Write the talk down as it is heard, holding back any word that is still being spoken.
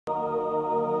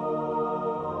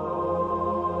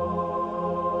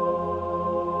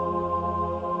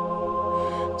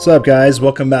What's up, guys?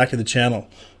 Welcome back to the channel.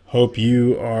 Hope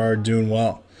you are doing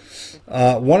well.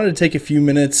 Wanted to take a few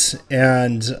minutes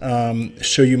and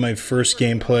show you my first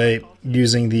gameplay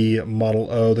using the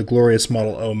Model O, the glorious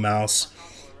Model O mouse.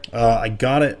 I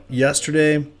got it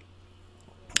yesterday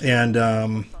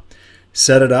and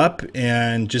set it up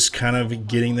and just kind of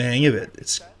getting the hang of it.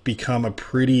 It's become a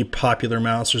pretty popular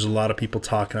mouse. There's a lot of people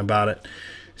talking about it.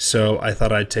 So I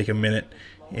thought I'd take a minute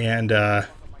and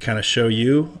kind of show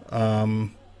you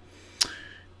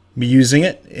me using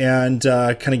it and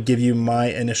kind of give you my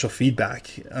initial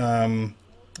feedback.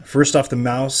 First off, the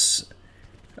mouse,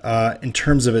 in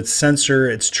terms of its sensor,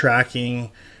 its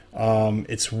tracking,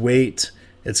 its weight,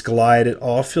 its glide, it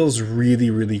all feels really,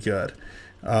 really good.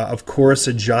 Of course,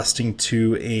 adjusting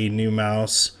to a new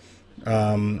mouse,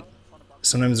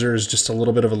 sometimes there's just a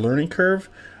little bit of a learning curve.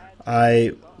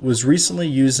 I was recently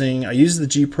I used the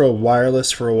G Pro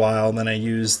wireless for a while, and then I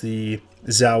used the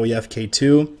Zowie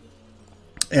FK2.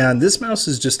 And this mouse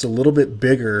is just a little bit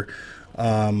bigger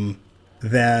than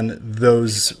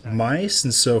those mice.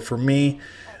 And so for me,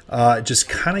 just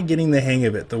kind of getting the hang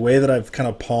of it, the way that I've kind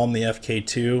of palmed the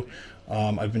FK2,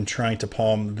 I've been trying to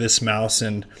palm this mouse,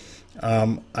 and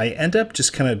I end up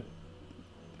just kind of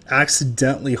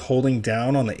accidentally holding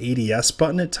down on the ADS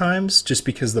button at times, just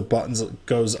because the buttons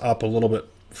goes up a little bit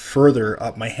further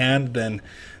up my hand than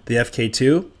the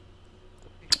FK2.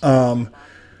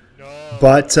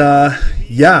 But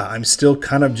yeah, I'm still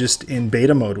kind of just in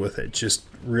beta mode with it, just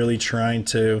really trying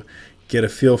to get a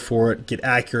feel for it, get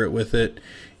accurate with it,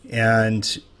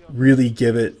 and really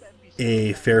give it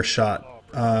a fair shot.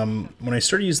 When I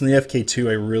started using the FK2,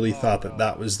 I really thought that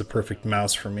that was the perfect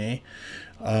mouse for me,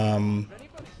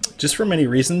 just for many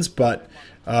reasons, but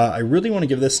I really want to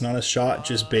give this an honest shot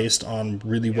just based on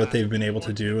really what they've been able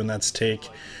to do, and that's take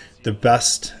the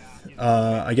best,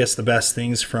 I guess the best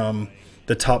things from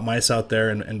the top mice out there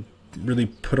and really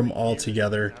put them all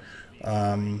together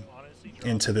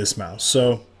into this mouse.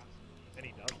 So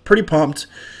pretty pumped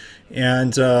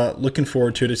and looking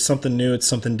forward to it. It's something new, it's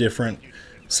something different,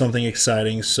 something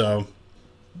exciting. So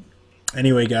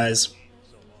anyway, guys,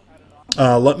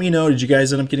 let me know, did you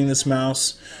guys end up getting this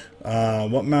mouse?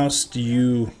 What mouse do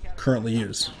you currently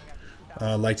use?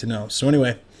 I'd like to know. So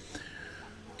anyway,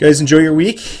 guys, enjoy your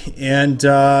week, and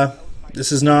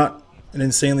this is not an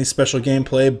insanely special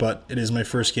gameplay, but it is my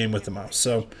first game with the mouse,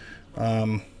 so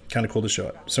kind of cool to show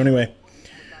it. So anyway,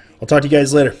 I'll talk to you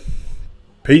guys later.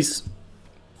 Peace.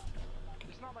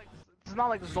 It's not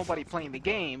like there's nobody playing the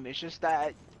game. It's just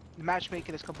that the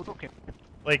matchmaking is completely okay.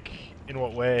 Like, in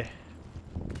what way?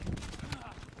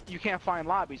 You can't find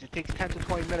lobbies. It takes 10 to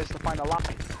 20 minutes to find a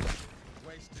lobby.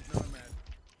 Wasted nomad.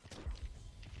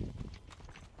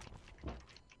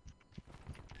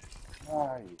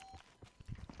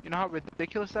 You know how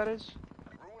ridiculous that is?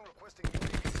 Ruin requesting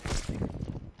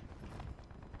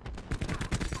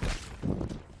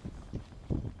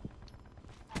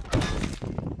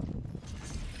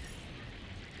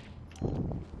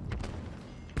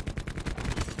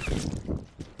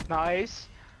Nice.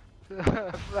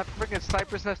 That freaking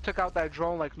sniper's nest took out that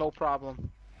drone like no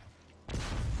problem.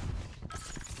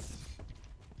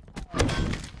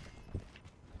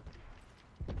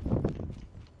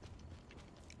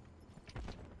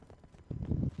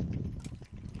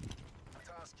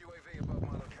 task UAV above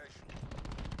my location.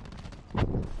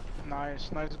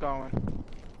 Nice going. You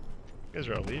guys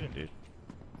are all leaving, dude.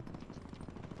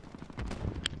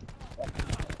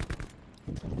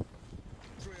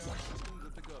 Triage system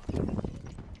good to go.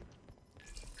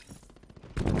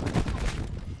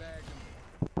 Bag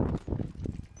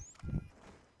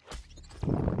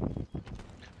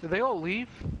Did they all leave?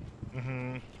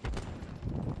 Mm-hmm.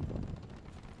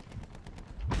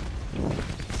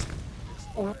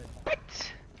 What?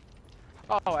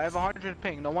 Oh, I have 100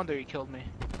 ping. No wonder he killed me.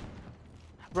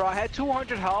 Bro, I had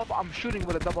 200 health. I'm shooting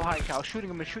with a double high cal. Shooting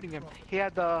him and shooting him. He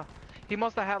had he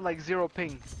must have had like 0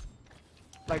 ping.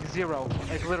 Like 0.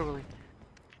 Like literally.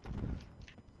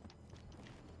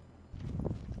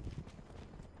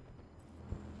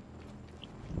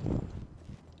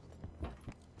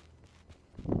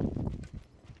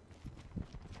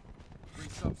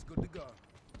 resubs good to go.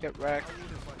 Get wrecked. I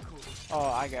would if I could.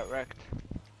 Oh, I got wrecked.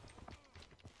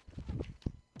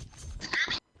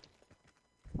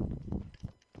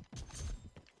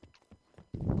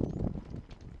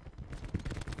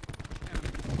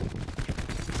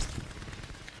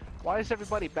 Why is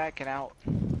everybody backing out?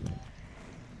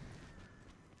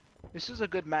 This is a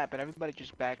good map, and everybody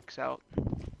just backs out.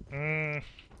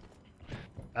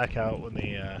 Back out when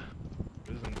the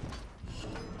prison.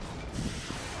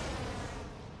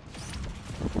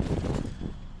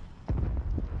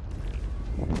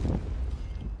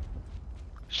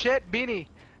 shit, Beanie.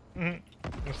 Mhm.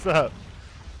 What's up?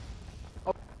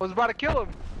 Oh, I was about to kill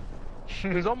him. He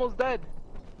was almost dead.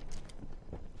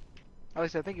 At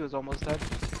least I think he was almost dead.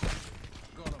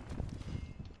 Got him.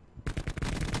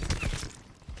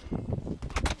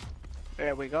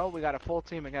 There we go. We got a full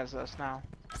team against us now.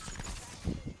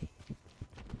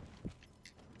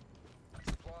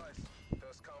 Supplies.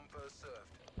 First come, first served.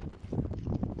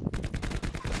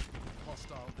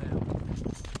 Hostile down.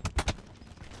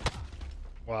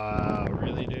 Wow,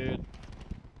 really, dude?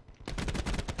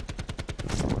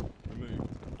 Remove.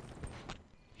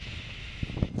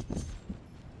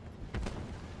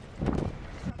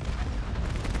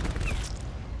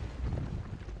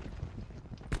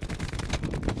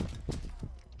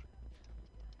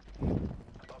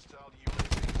 Hostile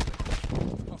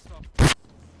UAV. Hostile.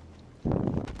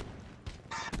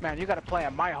 Man, you gotta play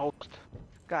on my host.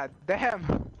 God damn.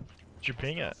 What's your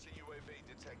ping at? UAV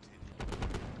detected.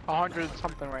 100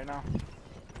 something right now.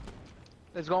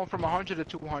 It's going from 100 to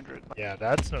 200. Yeah,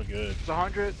 that's no good. It's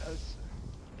 100.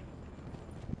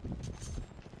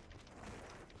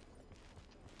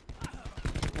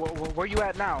 Where you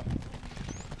at now?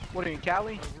 What are you in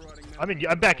Cali? Overriding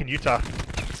I'm back in Utah.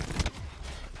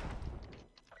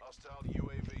 hostile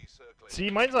UAV circling. See,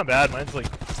 mine's not bad. Mine's like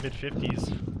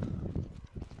mid-50s.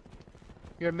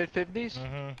 You're mid 50s.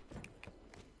 Mm-hmm.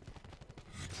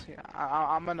 See,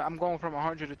 I'm going from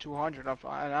 100 to 200, and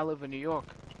I live in New York.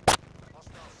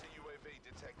 Hostile CUAV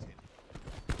detected.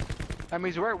 That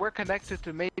means we're connected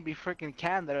to maybe freaking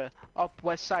Canada, up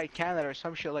west side Canada or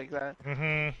some shit like that.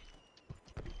 Mm-hmm.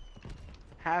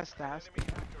 Has to. Enemy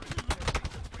hacker is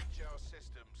attempting to breach our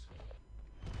systems.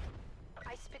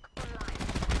 I speak online.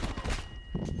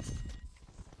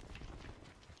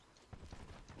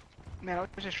 Man, I was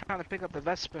just trying to pick up the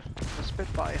Vespa, the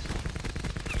Spitfires.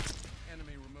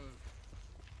 Enemy removed.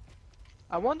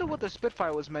 I wonder what the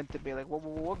Spitfire was meant to be. Like,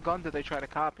 what gun did they try to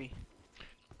copy?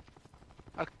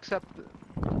 Except. Net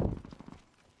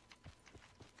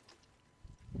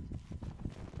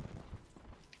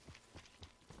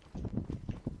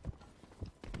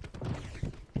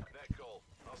call.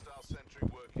 Hostile sentry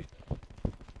working.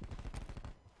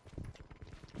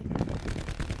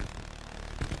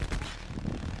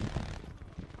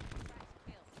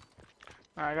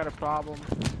 I got a problem.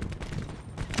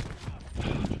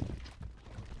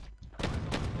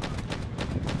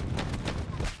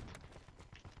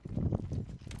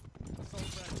 Assault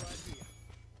back right here.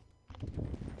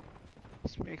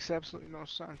 This makes absolutely no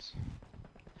sense.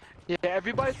 Yeah,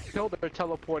 everybody killed they're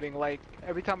teleporting. Like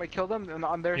every time I kill them, and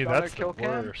on their Dude, on their that's the kill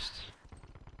cam, worst.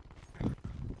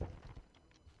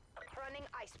 Running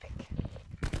ice pick.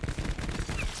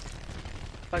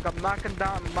 like I'm knocking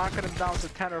them down to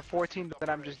 10 or 14, then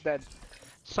I'm just dead.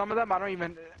 Some of them I don't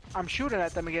even. I'm shooting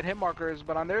at them and get hit markers,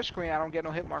 but on their screen I don't get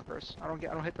no hit markers. I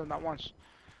don't hit them not once.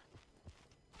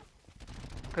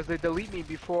 Cause they delete me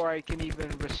before I can even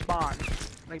respond.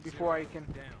 Like before I can.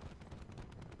 Down.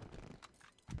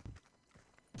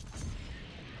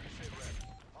 Sit rep.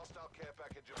 Hostile care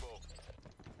package above.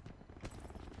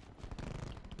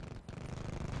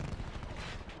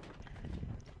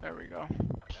 There we go. Level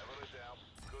it down.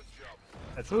 Good job.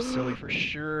 That's silly for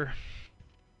sure.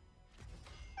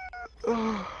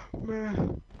 Oh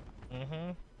man.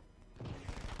 Mm-hmm.